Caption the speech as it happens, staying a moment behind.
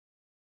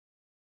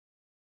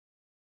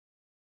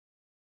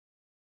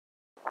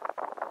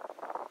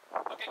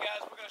Okay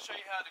guys, we're going to show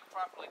you how to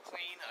properly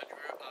clean a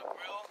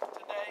grill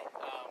today.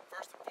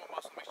 First and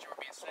foremost, we'll make sure we're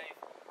being safe.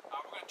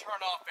 We're going to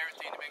turn off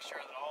everything to make sure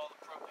that all the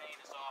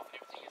propane is off and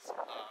everything is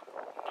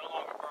no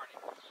longer burning.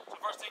 So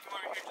first thing, come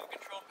over here to the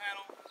control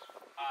panel.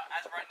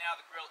 As of right now,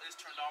 the grill is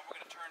turned on. We're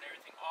going to turn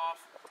everything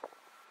off,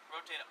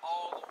 rotate it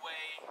all the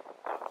way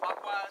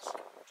clockwise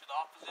to the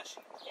off position.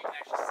 You can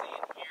actually see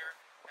in here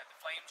that the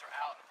flames are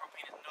out and the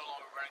propane is no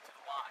longer running through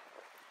the line.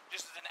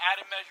 Just as an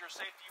added measure of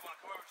safety, you want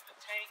to come over to the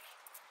tank.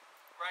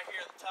 Right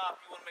here at the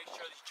top, you want to make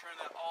sure that you turn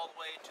that all the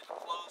way to the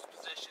closed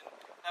position.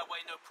 That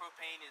way no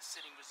propane is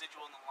sitting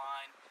residual in the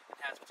line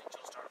and has potential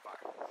to start a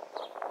fire.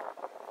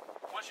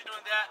 Once you're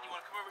doing that, you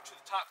want to come over to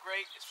the top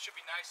grate. It should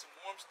be nice and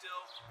warm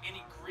still. Any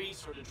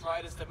grease or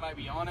detritus that might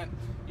be on it,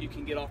 you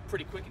can get off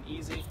pretty quick and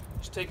easy.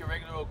 Just take a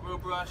regular old grill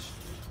brush,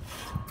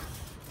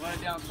 run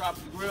it down the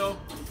top of the grill,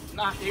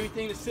 knock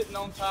everything that's sitting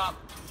on top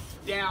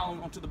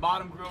down onto the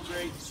bottom grill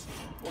grates,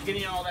 or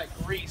getting all that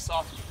grease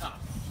off the top.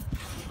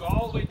 Go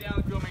all the way down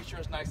the grill, make sure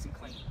it's nice and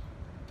clean.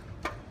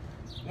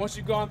 Once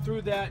you've gone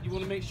through that, you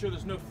want to make sure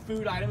there's no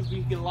food items.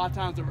 We can get a lot of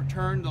times a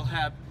return. They'll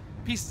have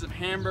pieces of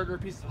hamburger,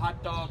 pieces of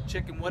hot dog,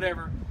 chicken,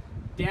 whatever,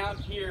 down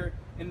here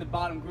in the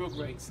bottom grill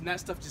grates. And that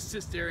stuff just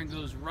sits there and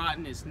goes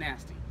rotten. It's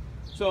nasty.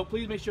 So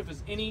please make sure if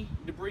there's any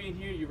debris in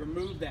here, you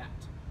remove that.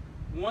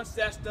 Once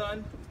that's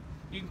done,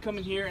 you can come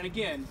in here, and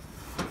again,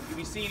 if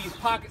you see these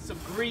pockets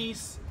of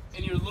grease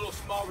and your little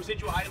small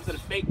residual items that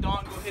have baked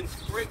on, go ahead and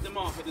scrape them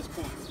off at this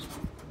point.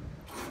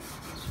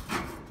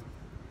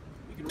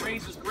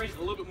 Raise this grate a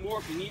little bit more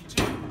if you need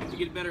to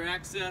get better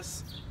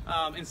access.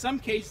 In some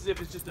cases,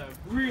 if it's just a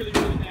really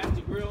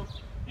nasty grill,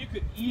 you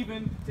could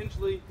even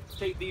potentially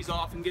take these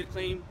off and get it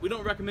clean. We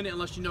don't recommend it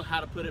unless you know how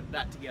to put it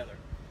back together.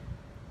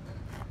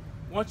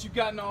 Once you've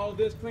gotten all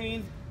this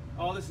clean,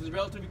 all this is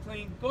relatively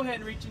clean, go ahead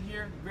and reach in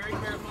here very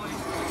carefully,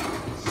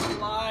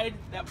 slide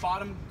that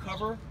bottom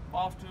cover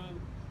off to,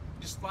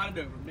 just slide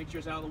it over, make sure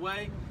it's out of the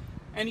way,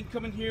 and you can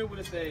come in here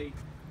with a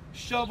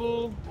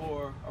shovel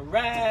or a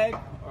rag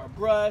or a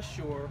brush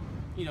or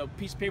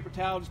piece of paper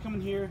towel. Just come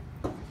in here,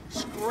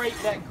 scrape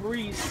that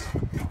grease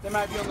that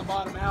might be on the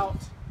bottom out,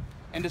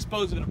 and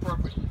dispose of it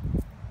appropriately.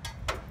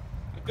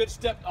 A good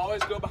step to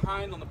always go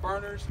behind on the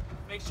burners.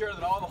 Make sure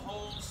that all the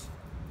holes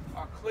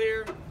are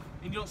clear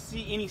and you don't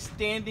see any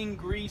standing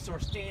grease or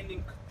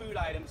standing food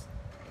items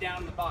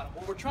down the bottom.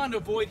 What we're trying to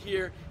avoid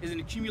here is an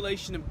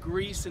accumulation of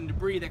grease and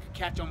debris that could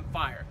catch on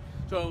fire.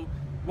 So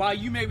while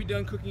you may be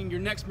done cooking, your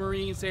next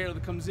marine sailor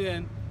that comes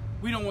in,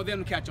 we don't want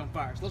them to catch on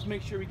fire. So let's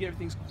make sure we get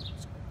everything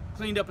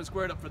cleaned up and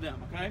squared up for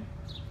them, okay?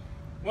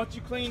 Once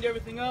you cleaned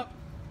everything up,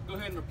 go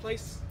ahead and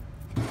replace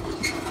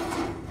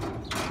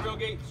the grill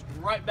gate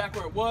right back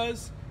where it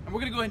was. And we're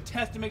gonna go ahead and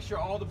test to make sure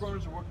all the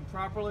burners are working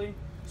properly.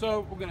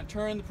 So we're gonna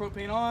turn the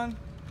propane on.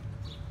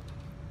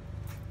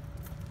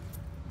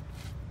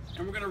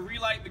 And we're gonna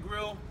relight the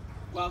grill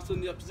while it's in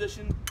the up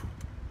position.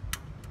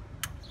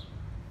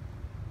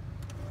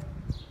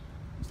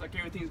 Like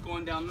everything's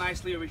going down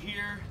nicely over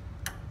here,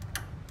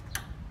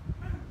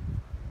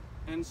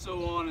 and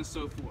so on and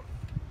so forth.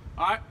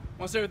 All right,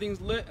 once everything's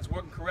lit, it's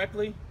working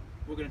correctly,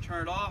 we're going to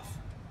turn it off.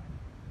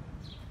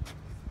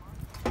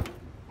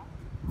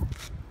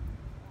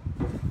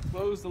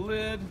 Close the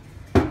lid,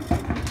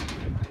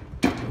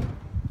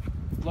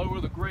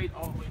 lower the grate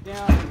all the way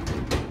down,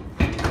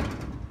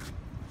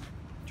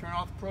 turn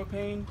off the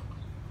propane,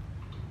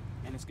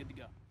 and it's good to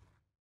go.